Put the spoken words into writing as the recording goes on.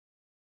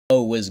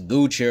Oh, was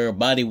Gucci,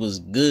 everybody was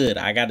good.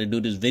 I got to do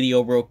this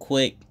video real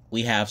quick.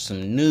 We have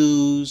some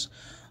news.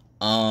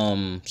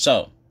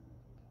 So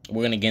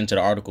we're gonna get into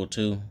the article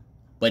too.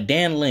 But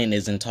Dan Lin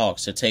is in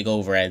talks to take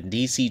over as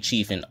DC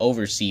chief and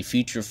oversee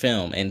future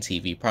film and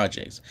TV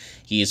projects.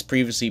 He has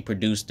previously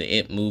produced the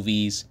It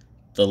movies,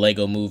 the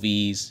Lego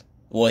movies.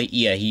 Well,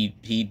 yeah,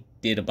 he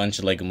did a bunch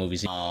of Lego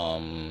movies.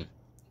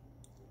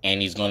 And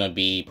he's gonna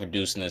be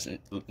producing this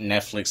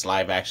Netflix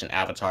live-action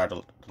Avatar: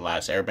 The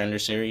Last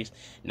Airbender series.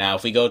 Now,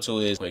 if we go to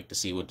his quick to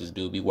see what this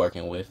dude be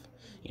working with,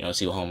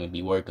 see what homie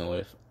be working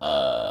with.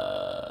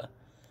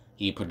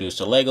 He produced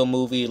a Lego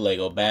movie,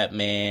 Lego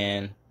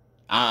Batman.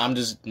 I'm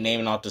just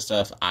naming off the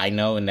stuff I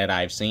know and that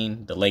I've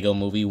seen. The Lego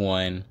Movie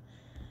 1.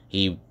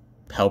 He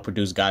helped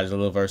produce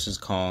Godzilla vs.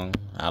 Kong.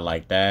 I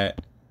like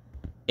that.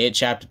 It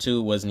Chapter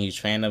 2, wasn't a huge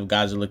fan of.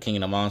 Godzilla King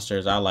of the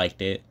Monsters. I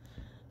liked it.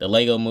 The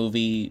Lego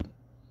Movie,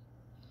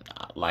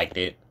 I liked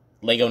it.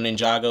 Lego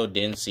Ninjago,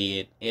 didn't see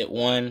it. It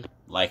 1,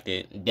 liked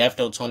it. Death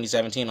Note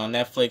 2017 on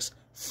Netflix,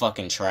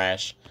 fucking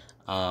trash.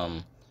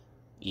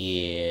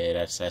 Yeah,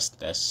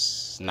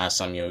 that's not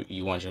something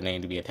you want your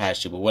name to be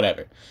attached to, but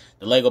whatever.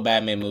 The Lego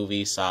Batman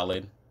movie,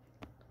 solid.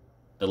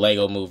 The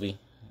Lego movie.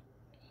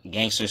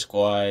 Gangster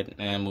Squad,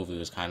 that movie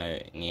was kind of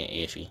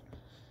iffy.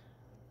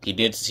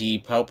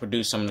 He helped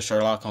produce some of the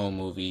Sherlock Holmes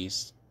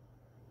movies.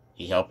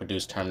 He helped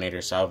produce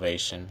Terminator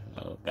Salvation.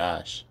 Oh,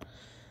 gosh.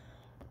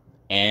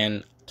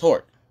 And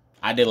Torque.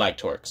 I did like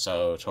Torque,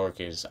 so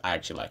I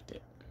actually liked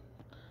it.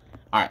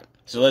 Alright,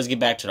 so let's get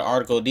back to the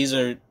article. These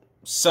are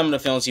some of the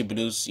films he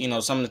produced,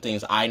 some of the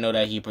things I know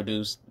that he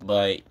produced,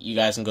 but you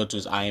guys can go to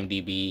his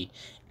IMDb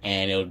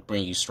and it'll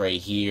bring you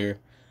straight here.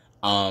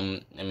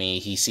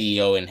 He's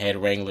CEO and head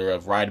wrangler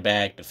of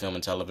Rideback, the film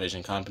and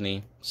television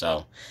company.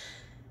 So,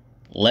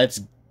 let's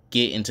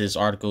get into this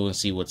article and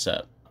see what's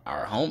up.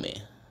 Our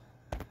homie.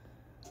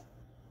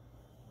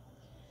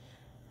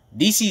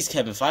 DC's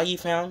Kevin Feige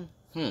found?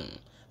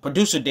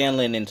 Producer Dan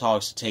Lin in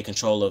talks to take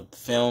control of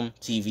film,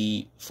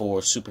 TV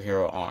for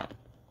superhero arm.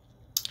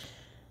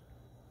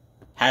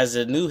 Has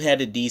the new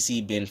head of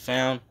DC been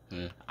found?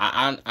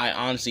 I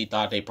honestly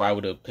thought they probably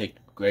would have picked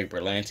Greg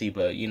Berlanti,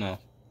 but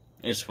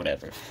it's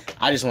whatever.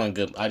 I just want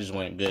good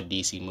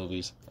DC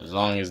movies. As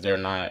long as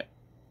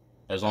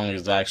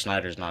Zack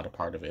Snyder's not a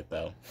part of it,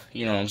 though.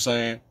 You know what I'm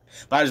saying?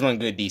 But I just want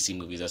good DC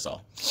movies. That's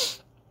all.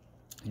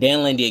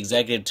 Dan Lin, the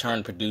executive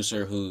turned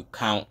producer who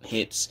count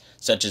hits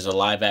such as a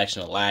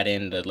live-action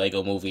Aladdin, the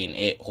Lego Movie, and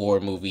It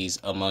horror movies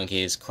among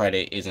his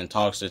credit, is in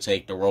talks to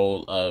take the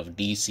role of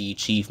DC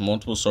chief.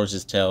 Multiple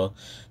sources tell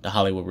The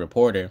Hollywood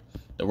Reporter.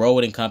 The role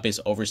would encompass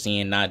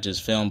overseeing not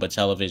just film but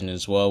television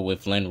as well,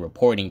 with Lin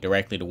reporting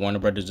directly to Warner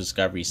Bros.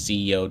 Discovery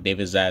CEO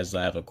David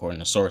Zaslav, according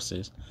to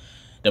sources.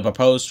 The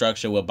proposed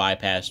structure will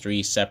bypass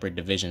 3 separate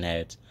division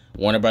heads.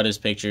 Warner Bros.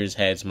 Pictures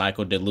heads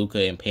Michael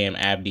DeLuca and Pam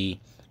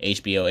Abdi,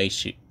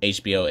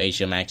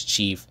 HBO Max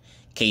chief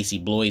Casey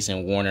Bloys,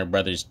 and Warner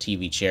Brothers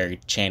TV chair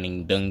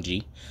Channing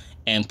Dungey,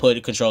 and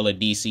put control of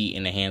DC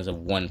in the hands of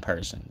one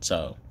person.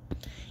 So,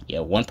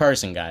 yeah, one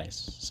person,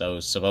 guys. So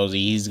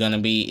supposedly it's gonna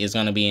be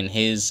in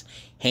his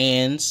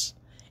hands,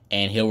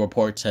 and he'll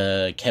report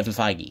to Kevin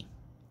Feige.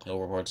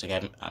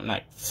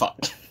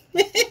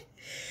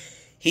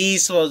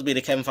 He's supposed to be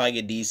the Kevin Feige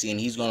of DC, and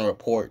he's gonna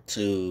report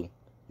to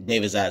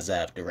David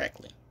Zaslav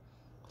directly.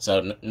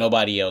 So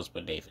nobody else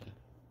but David.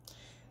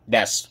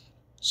 That's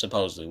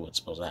supposedly what's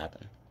supposed to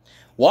happen.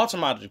 Walter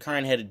Mott, the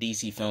current head of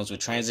DC Films, will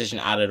transition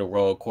out of the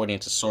role, according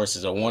to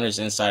sources. A Warner's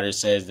insider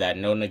says that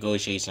no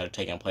negotiations are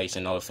taking place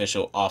and no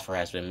official offer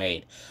has been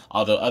made.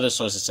 Although other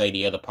sources say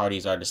the other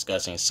parties are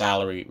discussing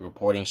salary,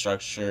 reporting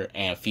structure,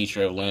 and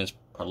future of Lin's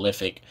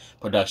prolific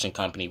production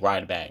company,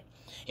 Rideback.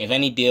 If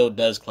any deal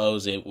does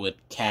close, it would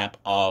cap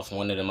off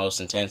one of the most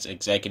intense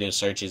executive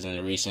searches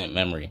in recent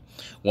memory.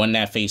 One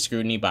that faced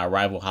scrutiny by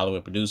rival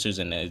Hollywood producers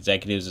and the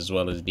executives as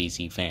well as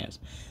DC fans.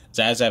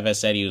 Zaslav has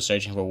said he was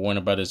searching for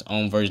Warner Brothers'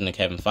 own version of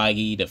Kevin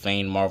Feige, the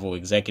famed Marvel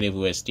executive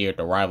who has steered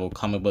the rival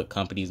comic book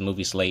company's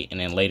movie slate and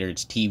then later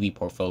its TV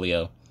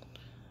portfolio,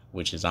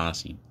 which is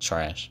honestly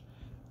trash.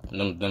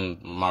 Them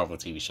Marvel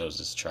TV shows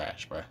is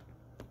trash, bruh.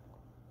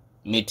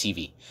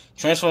 Mid-TV.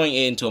 Transforming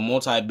it into a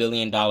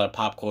multi-billion-dollar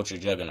pop culture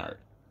juggernaut.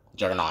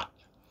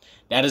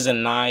 That is a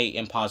nigh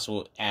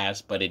impossible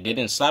ask, but it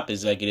didn't stop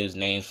executives'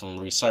 names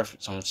from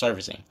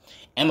surfacing.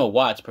 Emma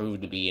Watts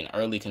proved to be an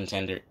early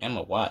contender.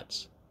 Emma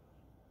Watts,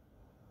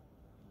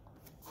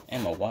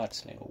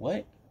 nigga,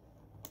 what?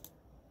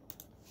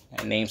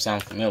 That name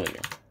sounds familiar.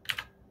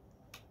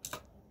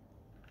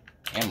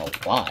 Emma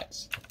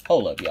Watts.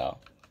 Hold up, y'all.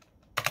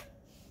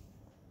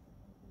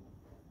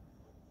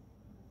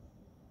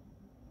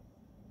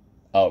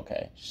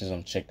 Okay, she's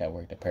gonna check that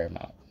worked at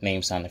Paramount.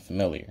 Name sounded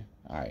familiar.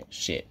 Alright,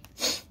 shit.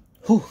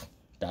 Whew,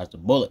 dodged the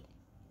bullet.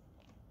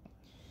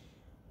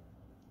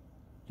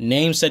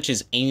 Names such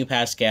as Amy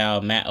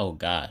Pascal, Matt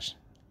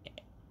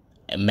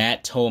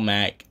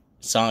Tolmach,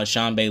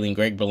 Sean Bailey, and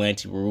Greg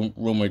Berlanti were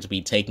rumored to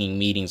be taking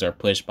meetings or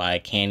pushed by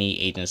canny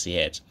agency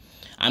heads.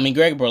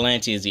 Greg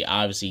Berlanti is the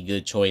obviously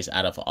good choice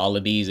out of all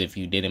of these if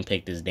you didn't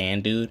pick this Dan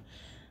dude.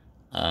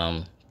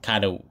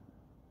 kind of,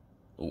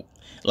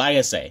 like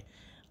I say,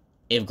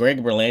 if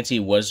Greg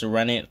Berlanti was to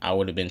run it, I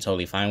would have been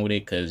totally fine with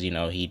it, because, you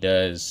know, he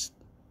does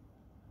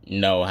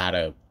know how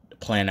to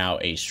plan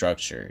out a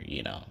structure,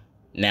 you know.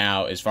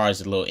 Now, as far as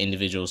the little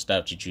individual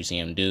stuff that you see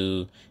him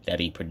do, that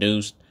he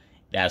produced,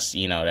 that's,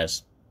 you know,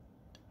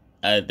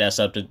 that's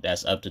up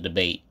to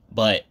debate.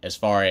 But as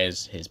far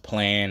as his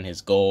plan,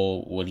 his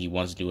goal, what he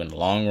wants to do in the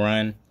long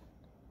run,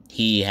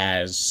 he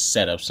has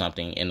set up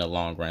something in the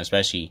long run,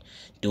 especially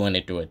doing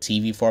it through a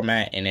TV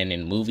format, and then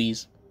in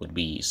movies would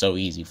be so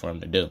easy for him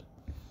to do.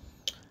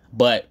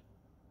 But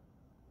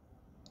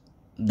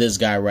this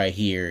guy right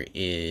here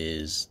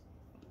is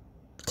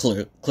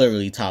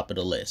clearly top of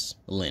the list,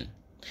 Lin.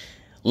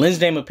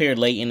 Lin's name appeared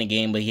late in the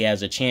game, but he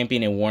has a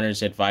champion in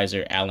Warner's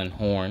advisor, Alan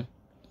Horn,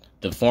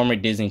 the former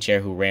Disney chair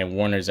who ran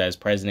Warner's as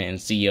president and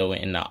CEO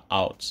in the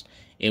aughts.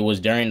 It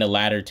was during the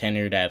latter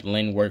tenure that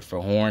Lin worked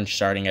for Horn,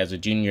 starting as a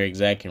junior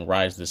exec and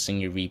rise to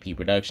senior VP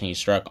production. He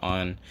struck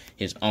on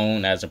his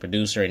own as a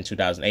producer in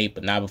 2008,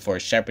 but not before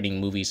shepherding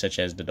movies such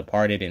as The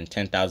Departed and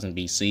 10,000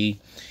 BC.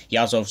 He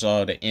also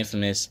saw the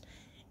infamous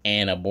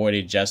and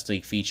aborted Justice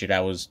League feature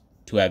that was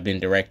to have been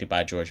directed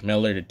by George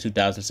Miller. The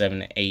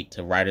 2007-8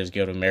 to Writers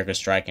Guild of America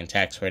strike and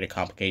tax-related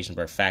complications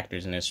were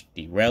factors in this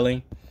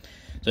derailing.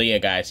 So yeah,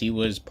 guys, he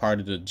was part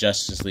of the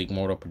Justice League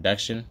Mortal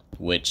production,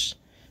 which,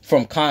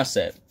 from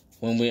concept,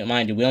 when we,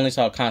 mind you, we only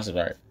saw concept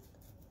art,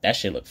 that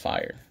shit looked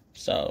fire.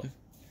 So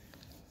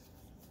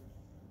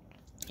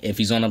if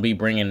he's gonna be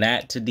bringing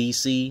that to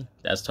DC,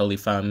 that's totally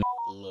fine.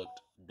 It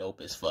looked dope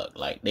as fuck.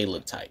 Like, they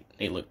looked tight.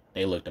 They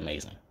looked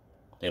amazing.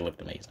 They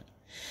looked amazing.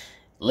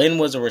 Lin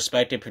was a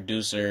respected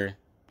producer,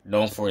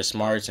 known for his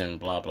smarts and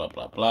blah blah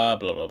blah blah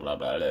blah blah blah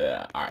blah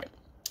blah. All right.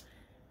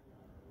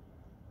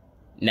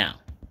 Now,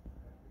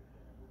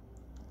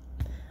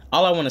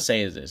 all I want to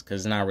say is this,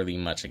 because there's not really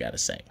much I gotta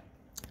say.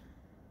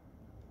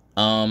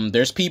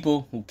 There's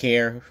people who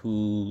care,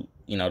 who,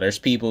 you know, there's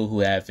people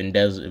who have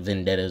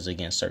vendettas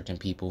against certain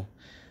people.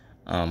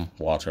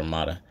 Walter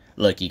Hamada.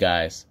 Look, you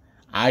guys,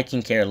 I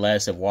can care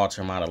less if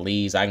Walter Hamada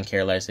leaves. I can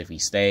care less if he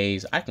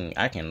stays. I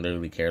can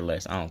literally care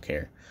less. I don't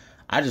care.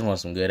 I just want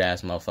some good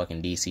ass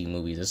motherfucking DC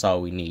movies. That's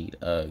all we need.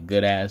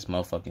 Good ass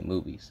motherfucking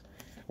movies.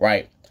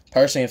 Right?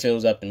 Personally, if it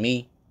was up to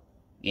me,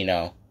 you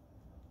know,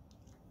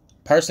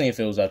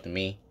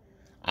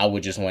 I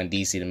would just want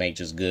DC to make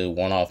just good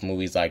one-off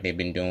movies like they've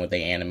been doing with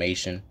their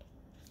animation,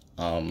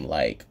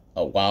 like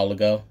a while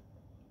ago.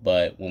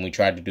 But when we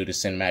tried to do the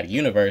cinematic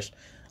universe,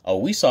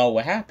 we saw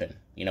what happened.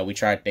 You know,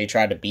 they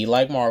tried to be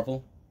like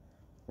Marvel,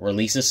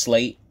 release a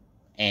slate,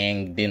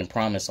 and didn't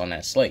promise on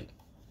that slate.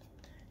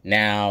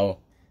 Now,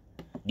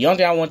 the only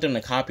thing I want them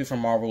to copy from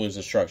Marvel is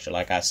the structure,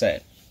 like I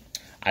said.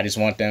 I just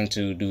want them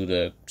to do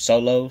the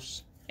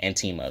solos and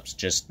team-ups.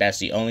 Just, that's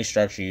the only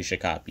structure you should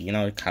copy. You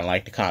know, kind of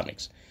like the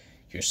comics.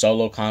 Your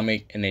solo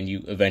comic, and then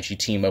you eventually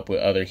team up with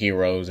other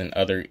heroes and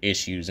other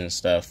issues and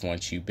stuff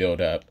once you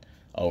build up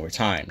over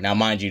time. Now,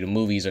 mind you, the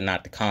movies are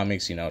not the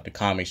comics. You know, the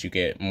comics, you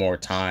get more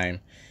time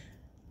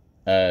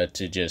to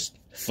just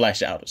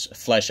flesh out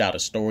a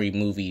story.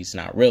 Movies,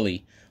 not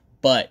really,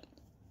 but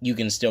you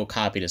can still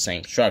copy the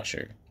same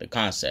structure, the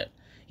concept.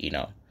 You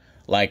know,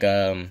 like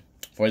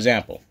for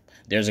example,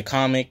 there's a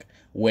comic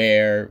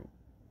where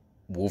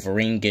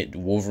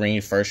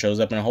Wolverine first shows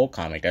up in a whole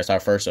comic. That's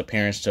our first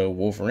appearance to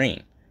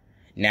Wolverine.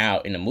 Now,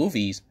 in the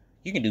movies,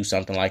 you can do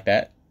something like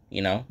that.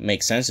 You know,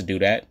 makes sense to do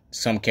that.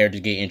 Some characters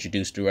get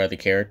introduced through other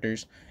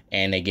characters,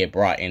 and they get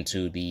brought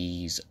into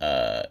these,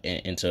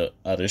 into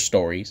other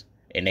stories,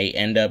 and they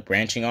end up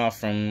branching off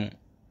from,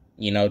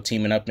 you know,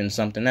 teaming up in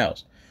something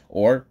else.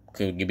 Or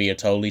could be a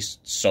totally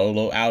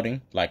solo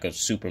outing, like a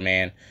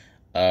Superman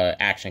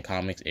Action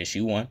Comics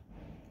issue 1,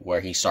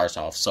 where he starts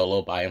off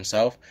solo by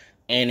himself,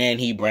 and then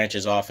he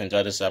branches off into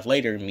other stuff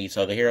later, meets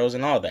other heroes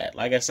and all that.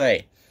 Like I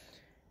say,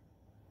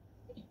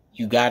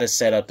 you got to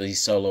set up these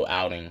solo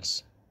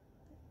outings.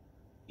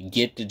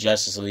 Get the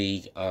Justice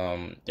League,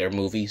 their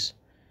movies.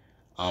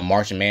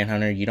 Martian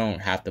Manhunter, you don't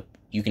have to,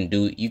 you can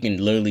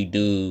literally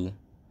do,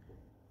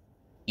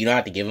 you don't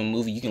have to give him a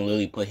movie, you can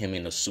literally put him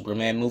in a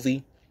Superman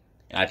movie.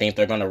 And I think if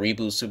they're going to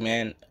reboot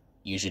Superman,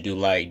 you should do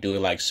it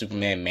like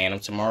Superman Man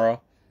of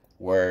Tomorrow,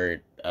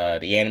 where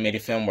the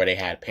animated film where they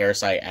had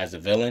Parasite as the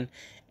villain,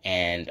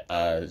 and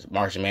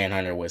Martian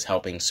Manhunter was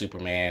helping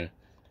Superman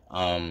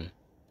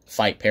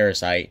fight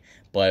Parasite.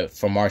 But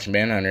for Martian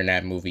Manhunter in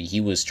that movie,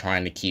 he was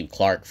trying to keep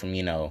Clark from,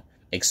 you know,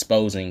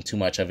 exposing too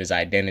much of his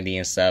identity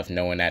and stuff,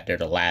 knowing that they're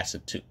the last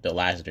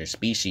of their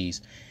species.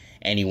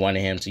 And he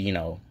wanted him to, you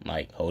know,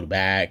 like, hold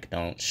back,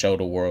 don't show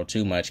the world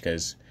too much,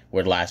 because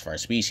we're the last of our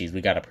species. We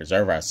got to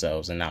preserve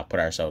ourselves and not put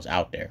ourselves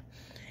out there.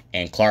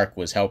 And Clark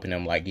was helping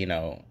him, like, you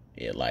know,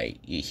 he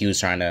was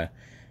trying to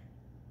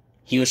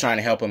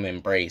help him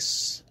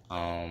embrace,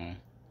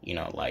 you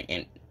know, like,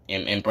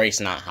 embrace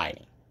not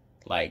hiding.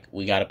 Like,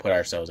 we got to put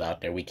ourselves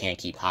out there. We can't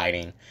keep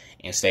hiding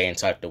and staying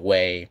tucked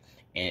away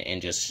and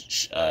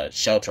just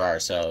shelter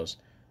ourselves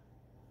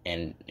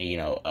and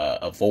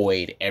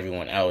avoid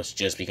everyone else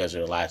just because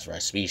they're the last of our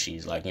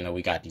species. Like,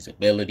 we got these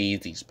abilities,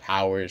 these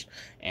powers,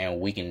 and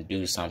we can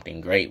do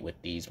something great with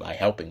these by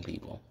helping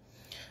people.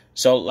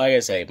 So, like I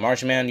say,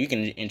 Martian Man, you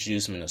can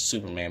introduce him in a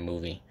Superman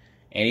movie.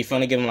 And if you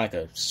want to give him like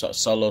a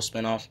solo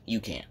spinoff, you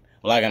can.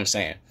 But like I'm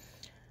saying,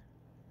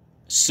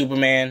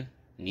 Superman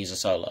needs a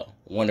solo.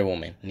 Wonder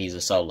Woman needs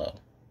a solo.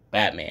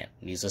 Batman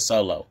needs a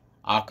solo.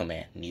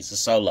 Aquaman needs a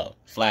solo.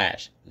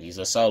 Flash needs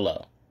a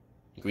solo.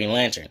 Green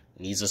Lantern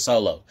needs a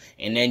solo.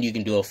 And then you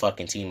can do a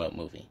fucking team-up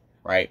movie,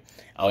 right?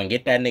 Oh, and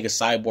get that nigga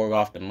Cyborg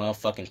off the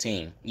motherfucking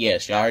team.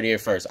 Yes, y'all heard it here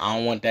first. I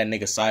don't want that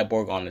nigga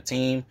Cyborg on the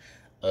team.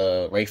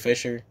 Ray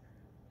Fisher,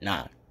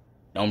 nah.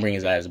 Don't bring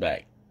his ass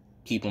back.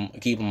 Keep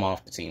him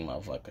off the team,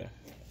 motherfucker.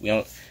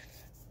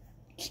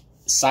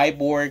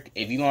 Cyborg,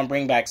 if you're gonna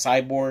bring back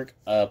Cyborg,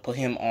 put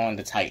him on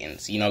the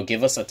Titans.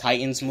 Give us a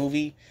Titans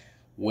movie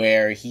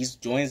where he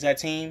joins that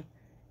team.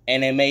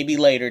 And then maybe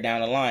later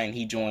down the line,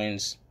 he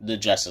joins the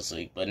Justice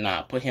League. But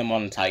nah, put him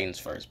on the Titans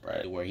first,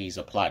 bro. Where he's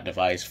a plot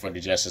device for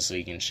the Justice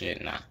League and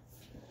shit, nah.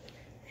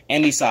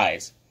 And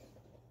besides,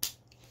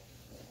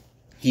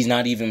 he's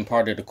not even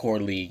part of the core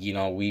league.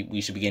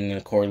 We should be getting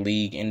the core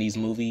league in these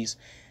movies.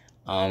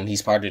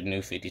 He's part of the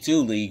New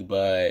 52 League,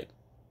 but,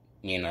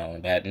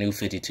 that New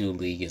 52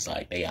 League is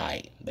like, they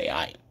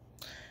aight.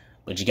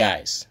 But you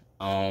guys,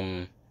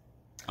 I'm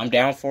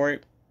down for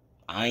it.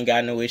 I ain't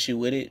got no issue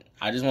with it.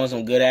 I just want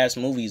some good-ass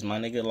movies, my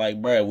nigga. Like,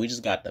 bruh, we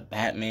just got the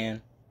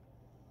Batman.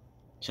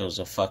 Shows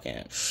a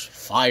fucking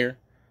fire.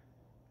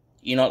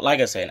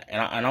 Like I said,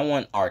 and I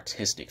want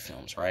artistic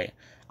films, right?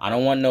 I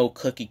don't want no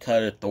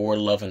cookie-cutter Thor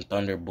Love and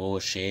Thunder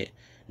bullshit.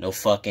 No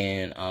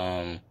fucking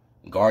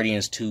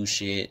Guardians 2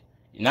 shit.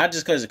 Not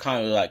just because it's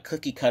kind of like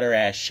cookie-cutter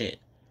ass shit.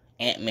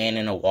 Ant-Man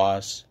and the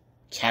Wasp.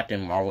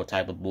 Captain Marvel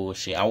type of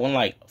bullshit. I want,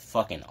 like,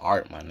 fucking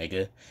art, my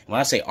nigga. When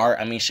I say art,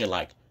 I mean shit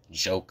like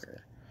Joker.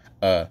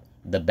 The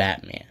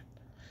Batman.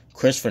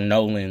 Christopher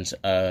Nolan's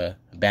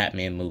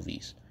Batman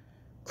movies.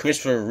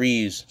 Christopher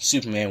Reeve's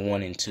Superman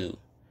 1 and 2.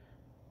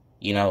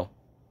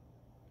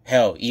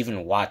 Hell,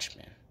 even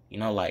Watchmen.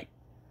 Like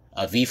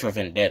V for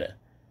Vendetta.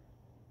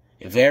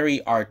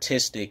 Very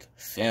artistic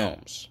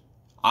films.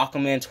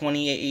 Aquaman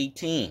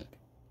 2018. It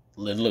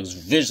looks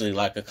visually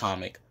like a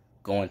comic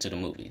going to the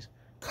movies.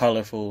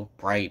 Colorful,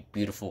 bright,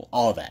 beautiful,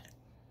 all that.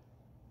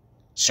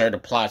 Sure, the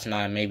plot's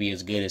not maybe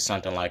as good as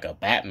something like a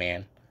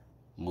Batman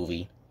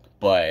movie,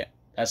 but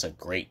that's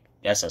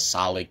a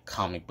solid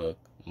comic book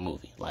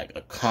movie, like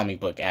a comic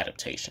book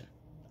adaptation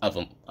of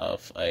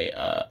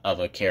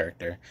a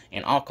character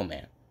in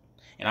Aquaman.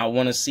 And I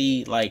want to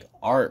see like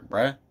art,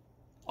 bruh.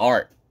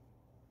 Art.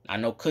 Not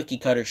no cookie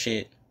cutter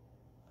shit.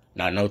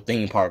 Not no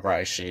theme park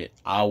ride shit.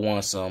 I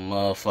want some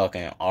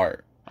motherfucking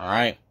art.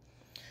 Alright?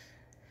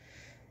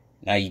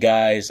 Now you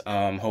guys,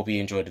 hope you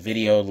enjoyed the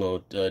video. A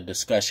little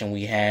discussion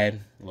we had.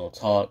 A little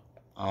talk.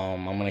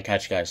 I'm going to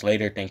catch you guys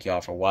later. Thank you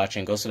all for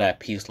watching. Go to that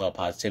peace, love,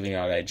 positivity,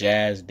 and all that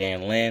jazz.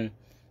 Dan Lin.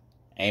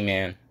 Hey,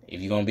 man.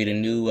 If you're going to be the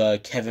new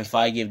Kevin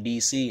Feige of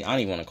DC, I don't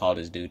even want to call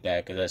this dude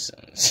that, because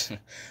that's...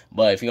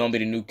 But if you're going to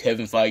be the new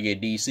Kevin Feige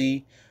of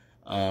DC,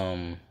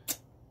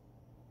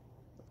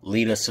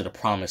 lead us to the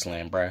promised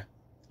land, bruh.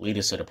 Lead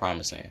us to the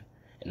promised land.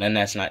 And none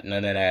of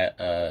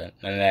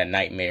that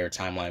nightmare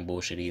timeline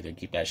bullshit either.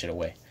 Keep that shit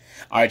away.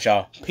 All right,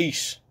 y'all.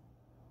 Peace.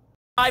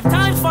 5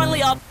 times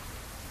finally up.